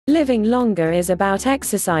Living longer is about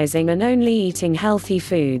exercising and only eating healthy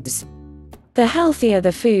foods. The healthier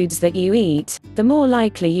the foods that you eat, the more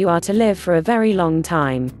likely you are to live for a very long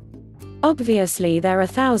time. Obviously, there are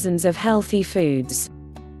thousands of healthy foods.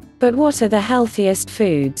 But what are the healthiest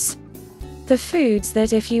foods? The foods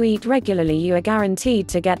that if you eat regularly you are guaranteed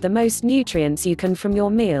to get the most nutrients you can from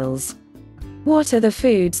your meals. What are the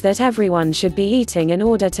foods that everyone should be eating in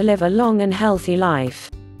order to live a long and healthy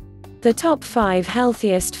life? The top 5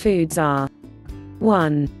 healthiest foods are: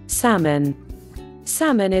 1. Salmon.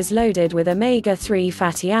 Salmon is loaded with omega-3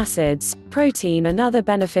 fatty acids, protein and other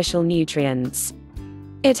beneficial nutrients.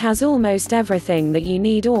 It has almost everything that you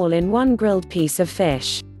need all in one grilled piece of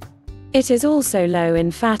fish. It is also low in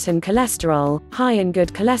fat and cholesterol, high in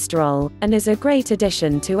good cholesterol, and is a great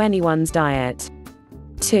addition to anyone's diet.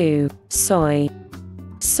 2. Soy.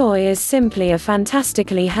 Soy is simply a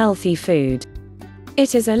fantastically healthy food.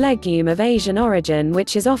 It is a legume of Asian origin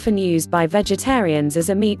which is often used by vegetarians as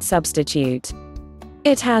a meat substitute.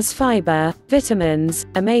 It has fiber, vitamins,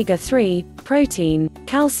 omega-3, protein,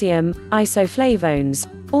 calcium, isoflavones,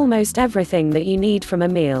 almost everything that you need from a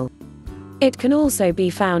meal. It can also be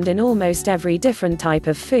found in almost every different type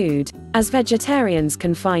of food, as vegetarians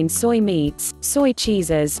can find soy meats, soy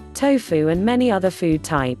cheeses, tofu and many other food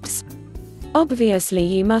types. Obviously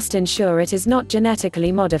you must ensure it is not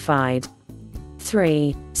genetically modified.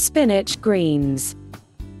 3. Spinach greens.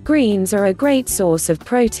 Greens are a great source of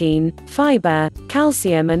protein, fiber,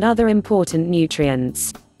 calcium and other important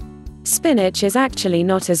nutrients. Spinach is actually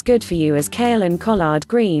not as good for you as kale and collard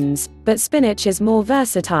greens, but spinach is more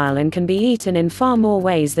versatile and can be eaten in far more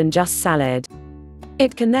ways than just salad.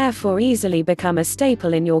 It can therefore easily become a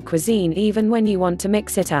staple in your cuisine even when you want to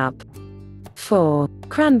mix it up. 4.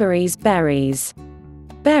 Cranberries berries.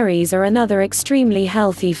 Berries are another extremely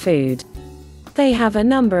healthy food. They have a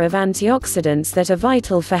number of antioxidants that are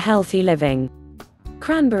vital for healthy living.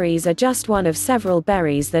 Cranberries are just one of several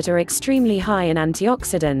berries that are extremely high in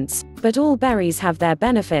antioxidants, but all berries have their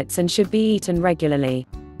benefits and should be eaten regularly.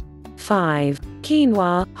 5.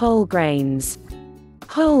 Quinoa, whole grains.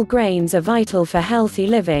 Whole grains are vital for healthy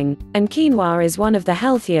living, and quinoa is one of the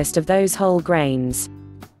healthiest of those whole grains.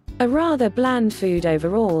 A rather bland food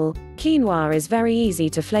overall, quinoa is very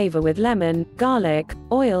easy to flavor with lemon, garlic,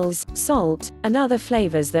 oils, salt, and other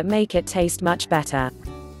flavors that make it taste much better.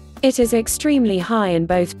 It is extremely high in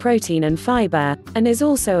both protein and fiber, and is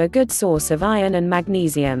also a good source of iron and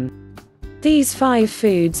magnesium. These 5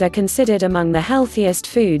 foods are considered among the healthiest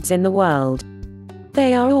foods in the world.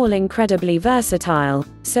 They are all incredibly versatile,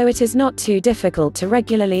 so it is not too difficult to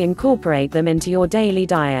regularly incorporate them into your daily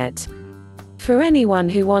diet. For anyone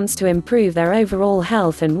who wants to improve their overall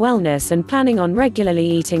health and wellness and planning on regularly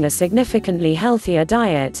eating a significantly healthier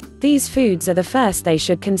diet, these foods are the first they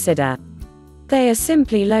should consider. They are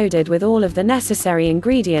simply loaded with all of the necessary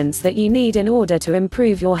ingredients that you need in order to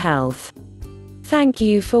improve your health. Thank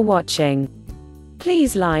you for watching.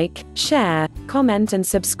 Please like, share, comment and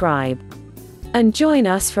subscribe. And join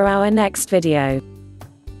us for our next video.